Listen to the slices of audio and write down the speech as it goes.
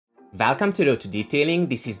Welcome to Road to Detailing.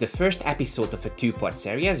 This is the first episode of a two-part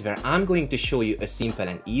series where I'm going to show you a simple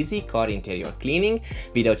and easy car interior cleaning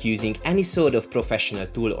without using any sort of professional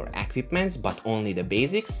tool or equipment, but only the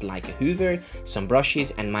basics like a hoover, some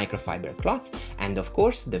brushes and microfiber cloth, and of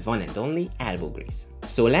course the one and only elbow grease.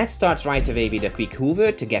 So let's start right away with a quick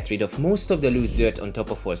hoover to get rid of most of the loose dirt on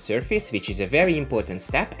top of our surface, which is a very important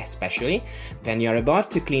step, especially when you're about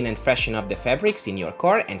to clean and freshen up the fabrics in your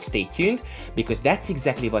car. And stay tuned, because that's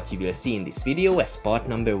exactly what you will see in this video as part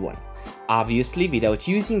number 1. Obviously, without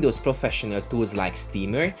using those professional tools like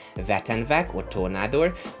steamer, wet and vac or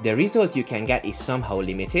tornado, the result you can get is somehow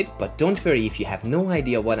limited, but don't worry if you have no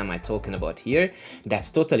idea what am I talking about here.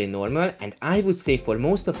 That's totally normal, and I would say for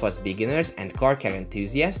most of us beginners and car care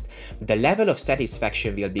enthusiasts, the level of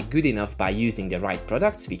satisfaction will be good enough by using the right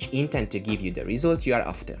products which intend to give you the result you are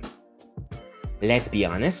after. Let's be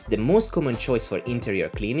honest, the most common choice for interior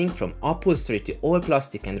cleaning, from upholstery to all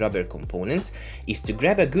plastic and rubber components, is to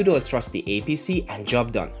grab a good old trusty APC and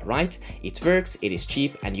job done, right? It works, it is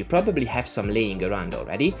cheap, and you probably have some laying around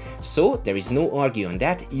already, so there is no argue on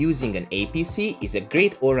that. Using an APC is a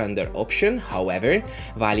great all-rounder option. However,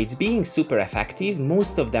 while it's being super effective,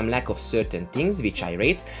 most of them lack of certain things which I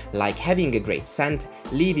rate, like having a great scent,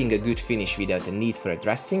 leaving a good finish without a need for a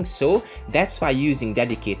dressing, so that's why using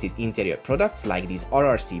dedicated interior products like these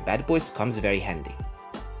RRC Bad Boys comes very handy.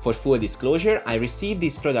 For full disclosure, I received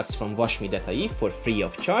these products from washme.ie for free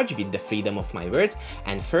of charge with the freedom of my words,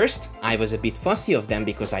 and first, I was a bit fussy of them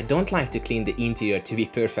because I don't like to clean the interior, to be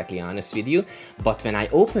perfectly honest with you, but when I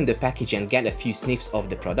opened the package and get a few sniffs of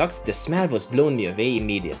the products, the smell was blown me away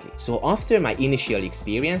immediately. So after my initial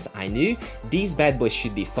experience, I knew these bad boys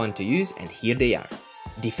should be fun to use, and here they are.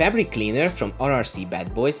 The fabric cleaner from RRC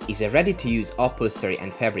Bad Boys is a ready-to-use upholstery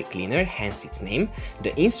and fabric cleaner, hence its name.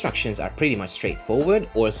 The instructions are pretty much straightforward,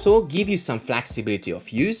 also give you some flexibility of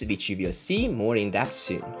use, which you will see more in depth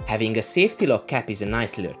soon. Having a safety lock cap is a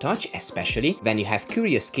nice little touch, especially when you have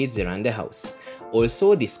curious kids around the house.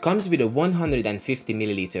 Also, this comes with a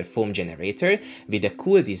 150ml foam generator with a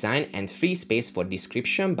cool design and free space for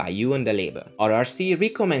description by you on the label. RRC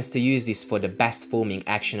recommends to use this for the best foaming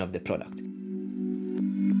action of the product.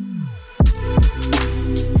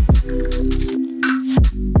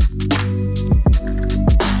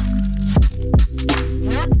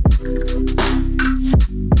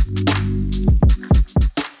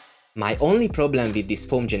 My only problem with this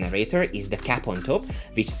foam generator is the cap on top,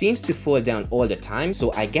 which seems to fall down all the time,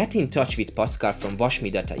 so I get in touch with Pascal from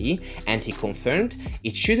washme.ie and he confirmed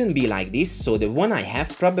it shouldn't be like this, so the one I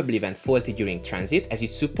have probably went faulty during transit, as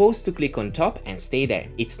it's supposed to click on top and stay there.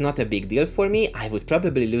 It's not a big deal for me, I would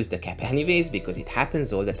probably lose the cap anyways because it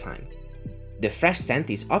happens all the time. The fresh scent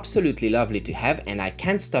is absolutely lovely to have, and I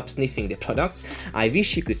can't stop sniffing the products. I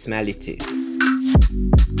wish you could smell it too.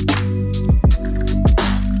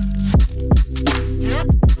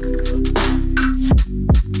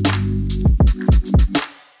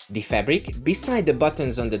 The fabric, beside the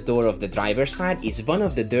buttons on the door of the driver's side, is one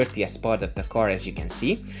of the dirtiest part of the car, as you can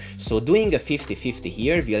see, so doing a 50-50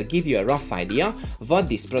 here will give you a rough idea what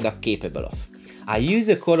this product capable of. I use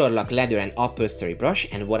a color lock leather and upholstery brush,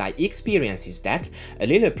 and what I experience is that a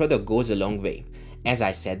little product goes a long way. As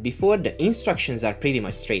I said before, the instructions are pretty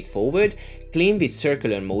much straightforward. Clean with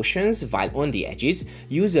circular motions, while on the edges,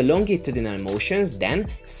 use a longitudinal motions, then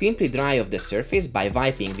simply dry off the surface by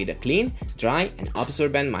wiping with a clean, dry and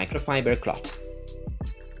absorbent microfiber cloth.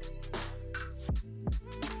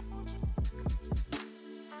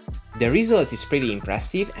 The result is pretty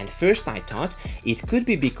impressive, and first I thought it could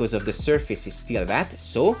be because of the surface is still wet,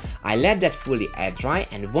 so I let that fully air dry,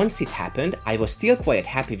 and once it happened, I was still quite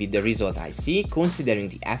happy with the result I see, considering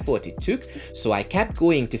the effort it took, so I kept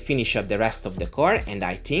going to finish up the rest of the car, and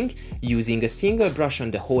I think using a single brush on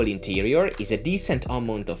the whole interior is a decent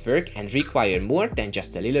amount of work and require more than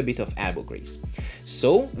just a little bit of elbow grease.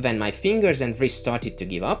 So when my fingers and wrist started to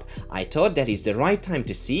give up, I thought that is the right time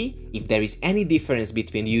to see if there is any difference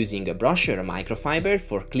between using a brush or a microfiber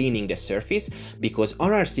for cleaning the surface, because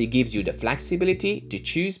RRC gives you the flexibility to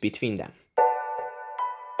choose between them.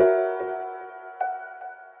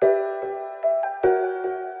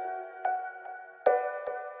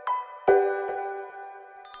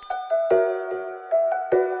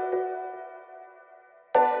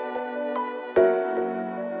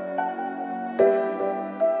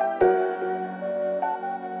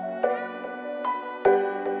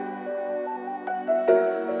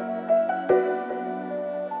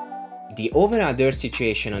 The overall dirt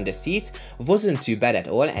situation on the seats wasn't too bad at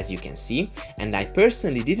all, as you can see, and I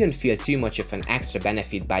personally didn't feel too much of an extra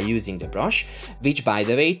benefit by using the brush, which by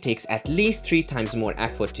the way takes at least 3 times more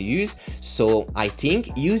effort to use, so I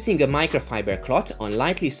think using a microfiber cloth on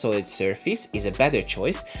lightly soiled surface is a better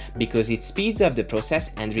choice because it speeds up the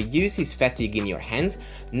process and reduces fatigue in your hands,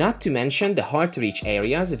 not to mention the hard to reach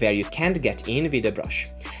areas where you can't get in with a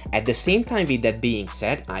brush. At the same time, with that being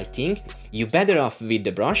said, I think you're better off with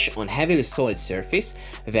the brush on heavily soiled surface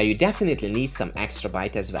where you definitely need some extra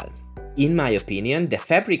bite as well. In my opinion, the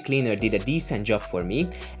fabric cleaner did a decent job for me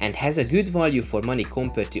and has a good value for money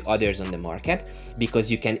compared to others on the market,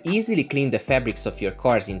 because you can easily clean the fabrics of your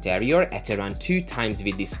car's interior at around 2 times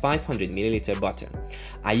with this 500ml bottle.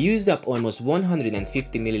 I used up almost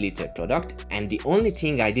 150ml product, and the only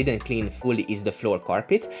thing I didn't clean fully is the floor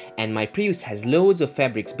carpet, and my Prius has loads of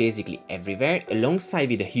fabrics basically everywhere alongside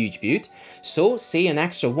with a huge butte, so say an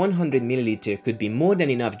extra 100ml could be more than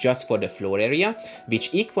enough just for the floor area,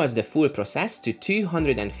 which equals the full process to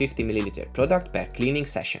 250ml product per cleaning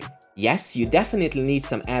session. Yes, you definitely need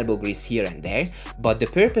some elbow grease here and there, but the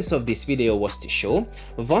purpose of this video was to show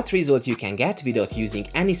what result you can get without using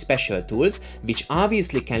any special tools, which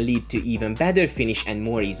obviously can lead to even better finish and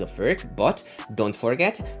more ease of work, but don't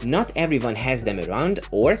forget, not everyone has them around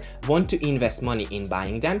or want to invest money in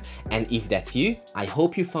buying them, and if that's you, I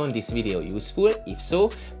hope you found this video useful. If so,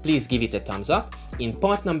 please give it a thumbs up. In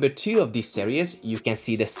part number 2 of this series, you can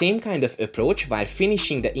see the same kind of approach while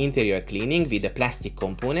finishing the interior cleaning with the plastic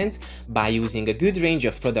components by using a good range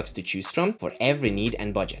of products to choose from for every need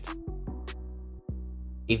and budget.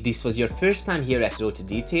 If this was your first time here at Road to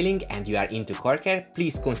Detailing and you are into car care,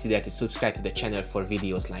 please consider to subscribe to the channel for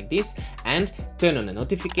videos like this and turn on the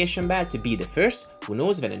notification bell to be the first who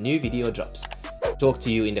knows when a new video drops. Talk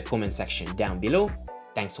to you in the comment section down below.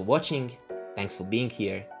 Thanks for watching, thanks for being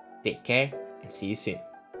here, take care and see you soon.